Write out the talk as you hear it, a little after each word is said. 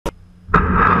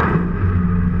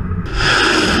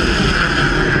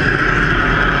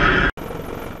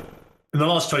the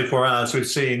last 24 hours, we've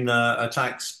seen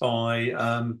attacks by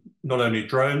not only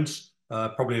drones,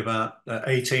 probably about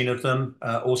 18 of them,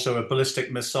 also a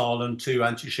ballistic missile and two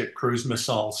anti-ship cruise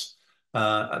missiles.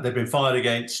 They've been fired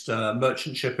against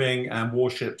merchant shipping and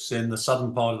warships in the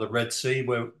southern part of the Red Sea,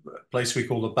 a place we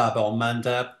call the Bab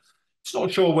el-Mandab. It's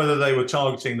not sure whether they were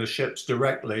targeting the ships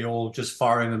directly or just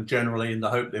firing them generally in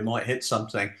the hope they might hit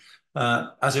something.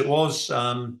 As it was,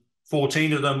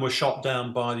 14 of them were shot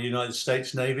down by the United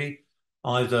States Navy,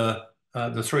 either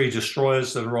the three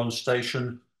destroyers that are on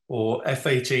station or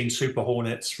F-18 Super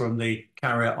Hornets from the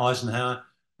carrier Eisenhower,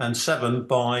 and 7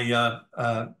 by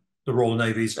the Royal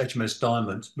Navy's HMS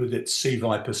Diamond with its Sea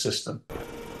Viper system.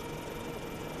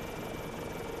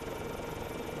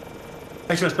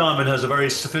 HMS Diamond has a very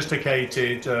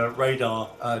sophisticated radar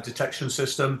detection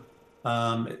system.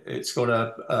 It's got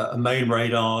a main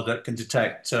radar that can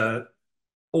detect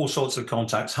all sorts of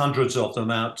contacts, hundreds of them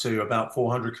out to about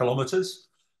 400 kilometers.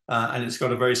 And it's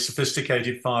got a very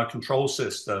sophisticated fire control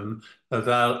system that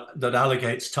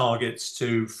allocates targets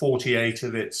to 48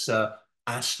 of its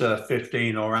Aster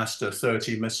 15 or Aster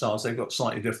 30 missiles. They've got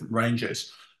slightly different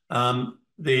ranges.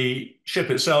 The ship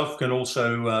itself can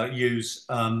also use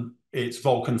its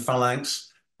Vulcan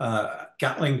Phalanx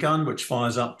Gatling gun, which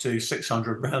fires up to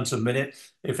 600 rounds a minute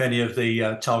if any of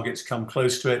the targets come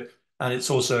close to it. And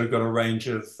it's also got a range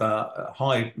of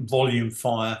high volume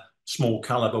fire, small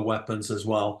caliber weapons as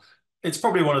well. It's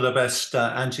probably one of the best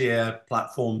anti-air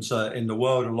platforms in the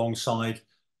world, alongside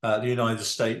the United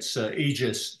States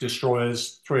Aegis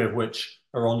destroyers, 3 of which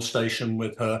are on station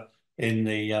with her in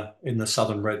the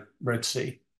southern Red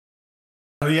Sea.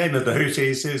 The aim of the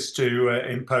Houthis is to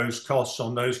impose costs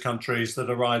on those countries that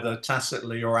are either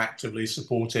tacitly or actively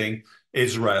supporting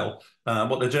Israel.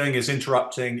 What they're doing is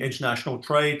interrupting international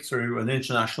trade through an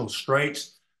international strait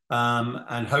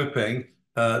and hoping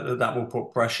that will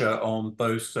put pressure on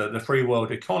both the free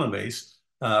world economies,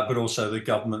 but also the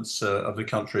governments of the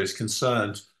countries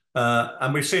concerned.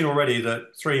 And we've seen already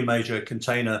that 3 major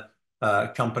container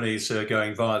companies are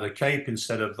going via the Cape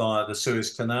instead of via the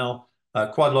Suez Canal.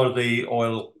 Quite a lot of the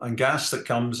oil and gas that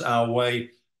comes our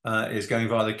way is going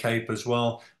via the Cape as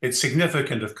well. It's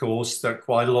significant, of course, that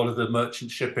quite a lot of the merchant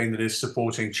shipping that is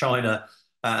supporting China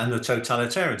and the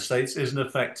totalitarian states isn't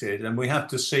affected. And we have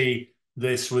to see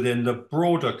this within the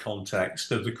broader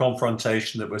context of the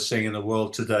confrontation that we're seeing in the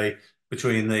world today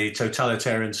between the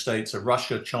totalitarian states of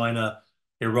Russia, China,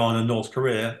 Iran, and North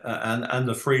Korea, and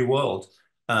the free world.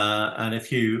 And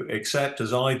if you accept,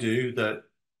 as I do, that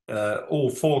all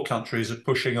 4 countries are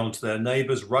pushing onto their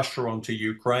neighbors, Russia onto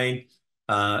Ukraine,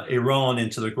 Iran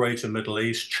into the greater Middle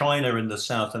East, China in the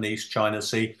South and East China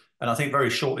Sea, and I think very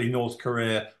shortly North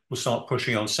Korea will start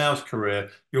pushing on South Korea.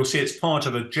 You'll see it's part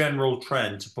of a general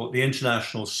trend to put the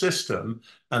international system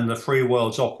and the free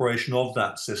world's operation of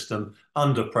that system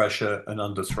under pressure and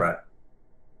under threat.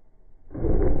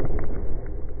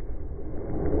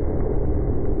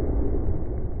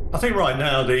 I think right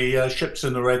now the ships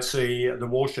in the Red Sea, the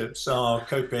warships, are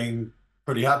coping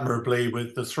pretty admirably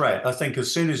with the threat. I think as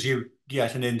soon as you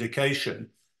get an indication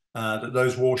that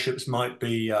those warships might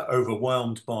be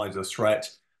overwhelmed by the threat,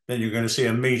 then you're going to see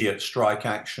immediate strike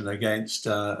action against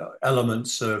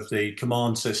elements of the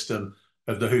command system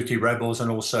of the Houthi rebels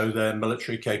and also their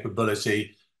military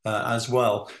capability as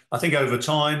well. I think over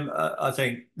time, I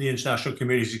think the international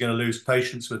community is going to lose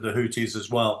patience with the Houthis as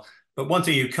well. But one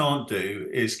thing you can't do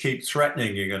is keep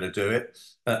threatening you're going to do it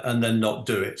and then not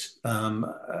do it.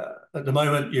 At the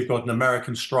moment, you've got an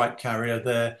American strike carrier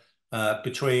there.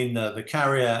 Between the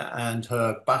carrier and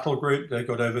her battle group, they've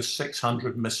got over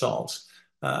 600 missiles,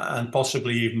 and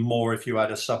possibly even more if you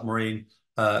add a submarine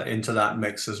into that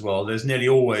mix as well. There's nearly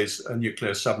always a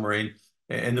nuclear submarine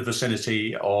in the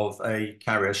vicinity of a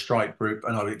carrier strike group,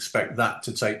 and I would expect that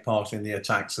to take part in the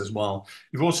attacks as well.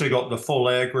 You've also got the full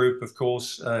air group, of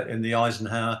course, in the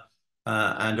Eisenhower,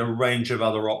 and a range of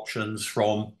other options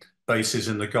from bases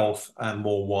in the Gulf and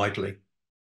more widely.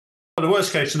 The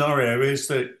worst case scenario is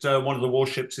that one of the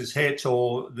warships is hit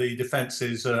or the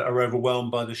defenses are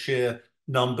overwhelmed by the sheer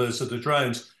numbers of the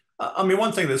drones. I mean,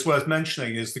 one thing that's worth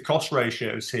mentioning is the cost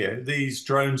ratios here. These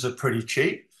drones are pretty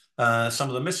cheap. Some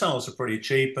of the missiles are pretty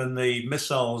cheap, and the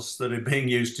missiles that are being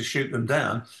used to shoot them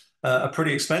down are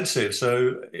pretty expensive.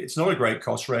 So it's not a great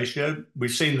cost ratio. We've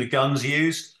seen the guns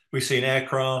used. We've seen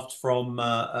aircraft from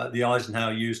the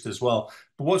Eisenhower used as well.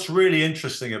 But what's really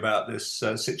interesting about this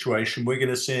situation, we're going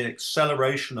to see an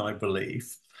acceleration, I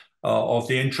believe, of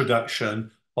the introduction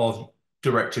of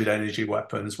directed energy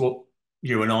weapons, what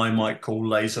you and I might call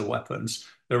laser weapons.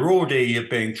 They're already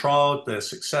being trialed. They're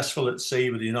successful at sea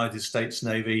with the United States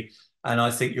Navy. And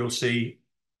I think you'll see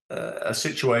a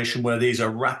situation where these are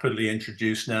rapidly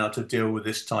introduced now to deal with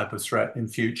this type of threat in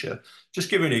future. Just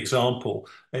give you an example.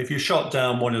 If you shot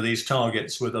down one of these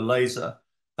targets with a laser,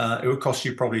 it would cost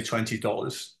you probably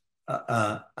 $20.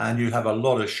 And you have a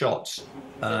lot of shots,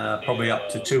 probably up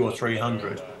to 200 or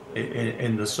 300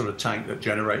 in the sort of tank that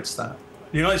generates that.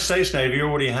 The United States Navy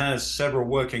already has several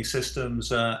working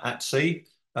systems at sea.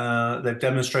 They've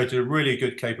demonstrated a really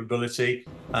good capability.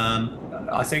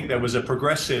 I think there was a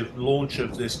progressive launch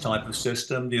of this type of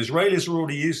system. The Israelis are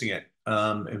already using it,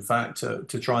 in fact,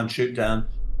 to try and shoot down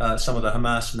some of the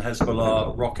Hamas and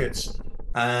Hezbollah rockets.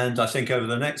 And I think over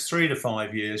the next 3 to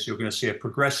 5 years, you're going to see a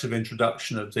progressive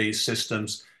introduction of these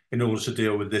systems in order to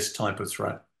deal with this type of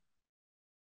threat.